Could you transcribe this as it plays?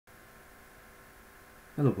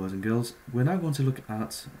Hello boys and girls, we're now going to look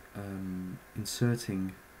at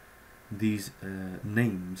inserting these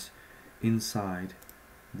names inside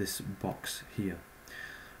this box here.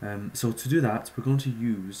 So to do that, we're going to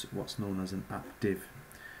use what's known as an app div.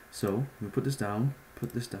 So we put this down,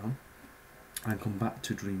 and come back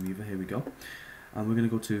to Dreamweaver. Here we go. And we're going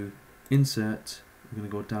to go to Insert, we're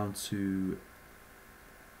going to go down to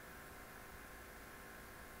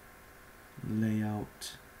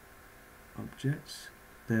Layout Objects.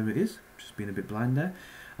 There it is, just being a bit blind there.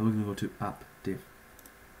 And we're going to go to App Div.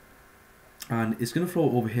 And it's going to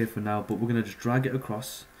float over here for now, but we're going to just drag it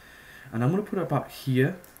across. And I'm going to put it about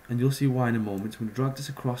here, and you'll see why in a moment. I'm going to drag this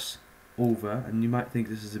across over, and you might think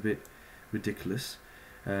this is a bit ridiculous.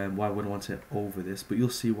 Why would I want it over this? But you'll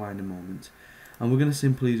see why in a moment. And we're going to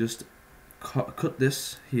simply just cut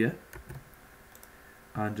this here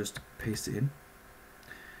and just paste it in.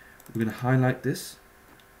 We're going to highlight this,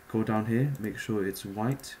 go down here, make sure it's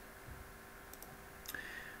white,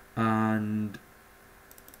 and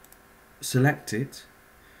select it,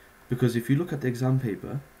 because if you look at the exam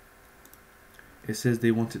paper, it says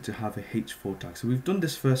they want it to have a H4 tag. So we've done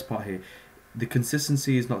this first part here. The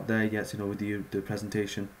consistency is not there yet, with the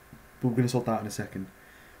presentation, but we're going to sort that out in a second.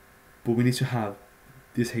 But we need to have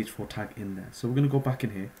this H4 tag in there. So we're going to go back in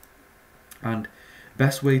here, and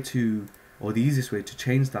best way to, or the easiest way to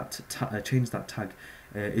change that tag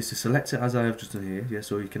is to select it as I have just done here. Yeah,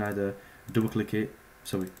 so you can either triple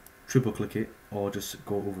click it, or just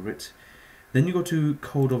go over it. Then you go to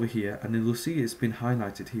code over here, and then you'll see it's been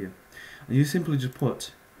highlighted here. And you simply just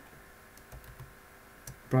put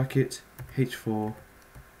bracket H4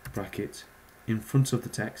 bracket in front of the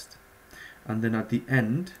text, and then at the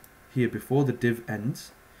end here, before the div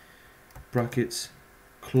ends, brackets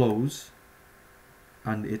close,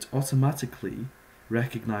 and it automatically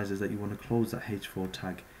recognizes that you want to close that H4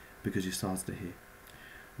 tag because you started it here.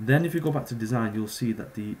 Then if you go back to design, you'll see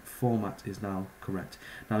that the format is now correct.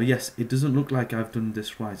 Now yes, it doesn't look like I've done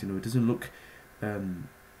this right, it doesn't look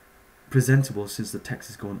presentable since the text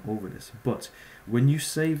is going over this, but when you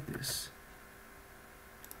save this,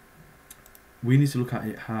 we need to look at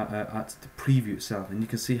it at the preview itself, and you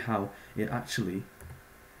can see how it actually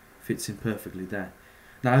fits in perfectly there.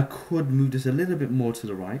 Now I could move this a little bit more to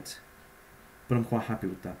the right, but I'm quite happy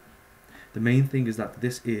with that. The main thing is that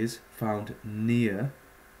this is found near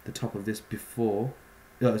the top of this before,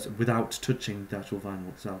 without touching the actual vinyl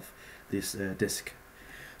itself, this disc.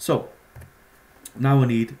 So now I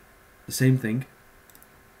need the same thing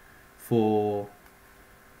for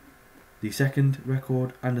the second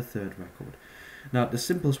record and the third record. Now the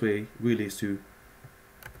simplest way really is to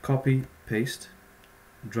copy, paste,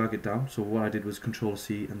 drag it down. So what I did was Control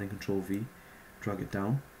C and then Control V, drag it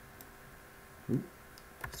down. Ooh,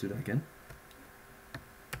 let's do that again.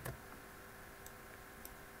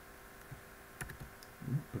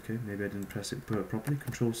 Okay, maybe I didn't press it properly.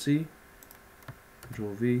 Control C,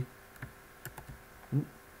 Control V. Ooh,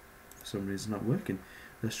 for some reason it's not working.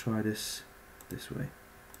 Let's try this way.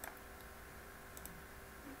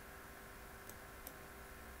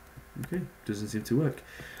 Okay, doesn't seem to work.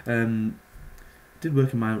 Did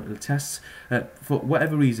work in my little tests. For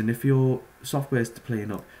whatever reason, if your software is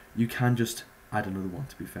playing up, you can just add another one,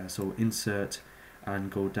 to be fair. So insert and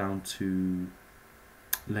go down to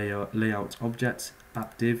layout objects,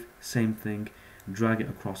 app div, same thing, drag it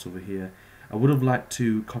across over here. I would have liked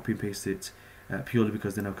to copy and paste it purely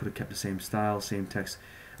because then I could have kept the same style, same text,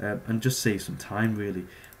 and just save some time really.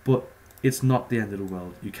 But it's not the end of the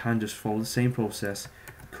world. You can just follow the same process,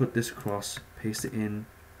 cut this across, paste it in,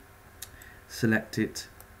 select it.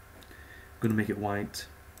 I'm going to make it white,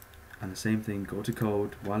 and the same thing, go to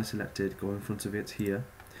code, while it's selected, go in front of it here,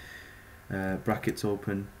 brackets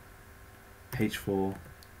open, H4,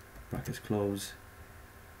 brackets close,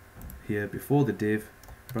 here before the div,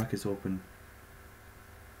 brackets open,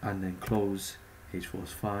 and then close, H4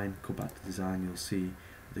 is fine. Go back to design, you'll see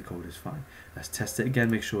the code is fine. Let's test it again,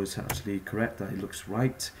 make sure it's actually correct, that it looks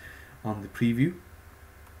right on the preview.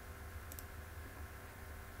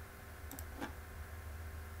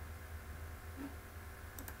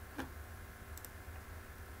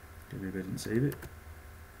 Maybe I didn't save it.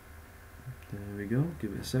 There we go,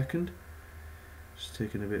 give it a second. Just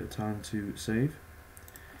taking a bit of time to save.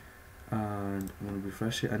 And I'm going to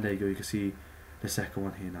refresh it, and there you go, you can see the second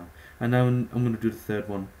one here now. And now I'm going to do the third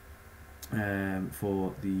one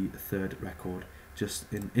for the third record,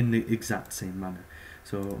 just in the exact same manner.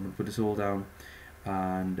 So I'm going to put this all down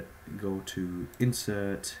and go to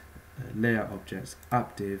Insert, Layout Objects,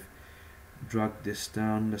 App Div, drag this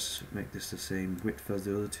down. Let's make this the same width as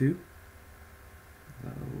the other two.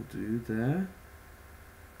 That will do there.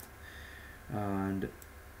 And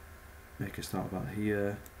make a start about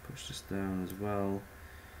here, push this down as well.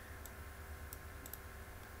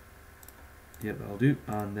 Yep, that'll do.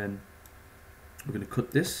 And then we're going to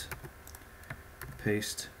cut this,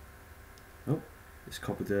 paste. Oh, it's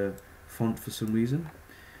copied the font for some reason.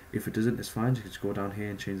 If it doesn't, it's fine. You can just go down here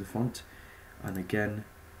and change the font. And again,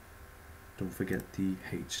 don't forget the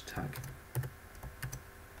H tag.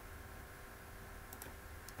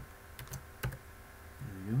 There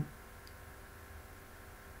we go.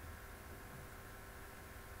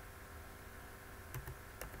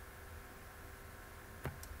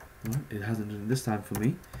 Well, it hasn't done it this time for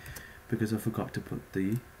me because I forgot to put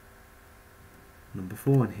the number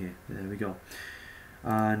 4 in here. There we go.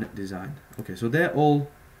 And design. Okay, so they're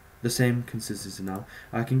all the same consistency now.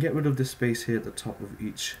 I can get rid of this space here at the top of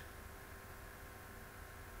each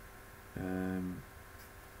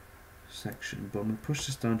section, but I'm going to push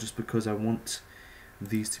this down just because I want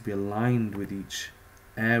these to be aligned with each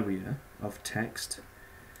area of text.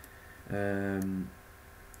 Delete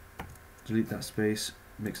that space,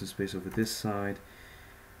 make some space over this side,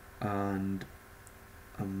 and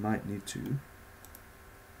I might need to,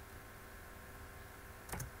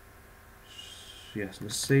 yes,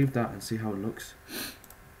 let's save that and see how it looks.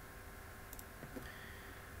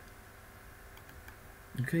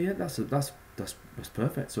 Okay, yeah, that's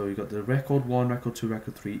perfect. So you've got the record 1, record 2,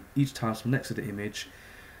 record 3, each title next to the image.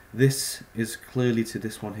 This is clearly to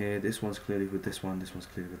this one here, this one's clearly with this one's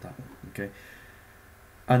clearly with that one. Okay,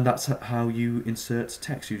 and that's how you insert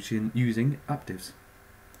text using AppDivs.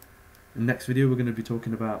 In the next video we're going to be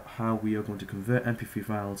talking about how we are going to convert MP3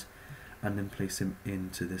 files and then place them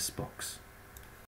into this box.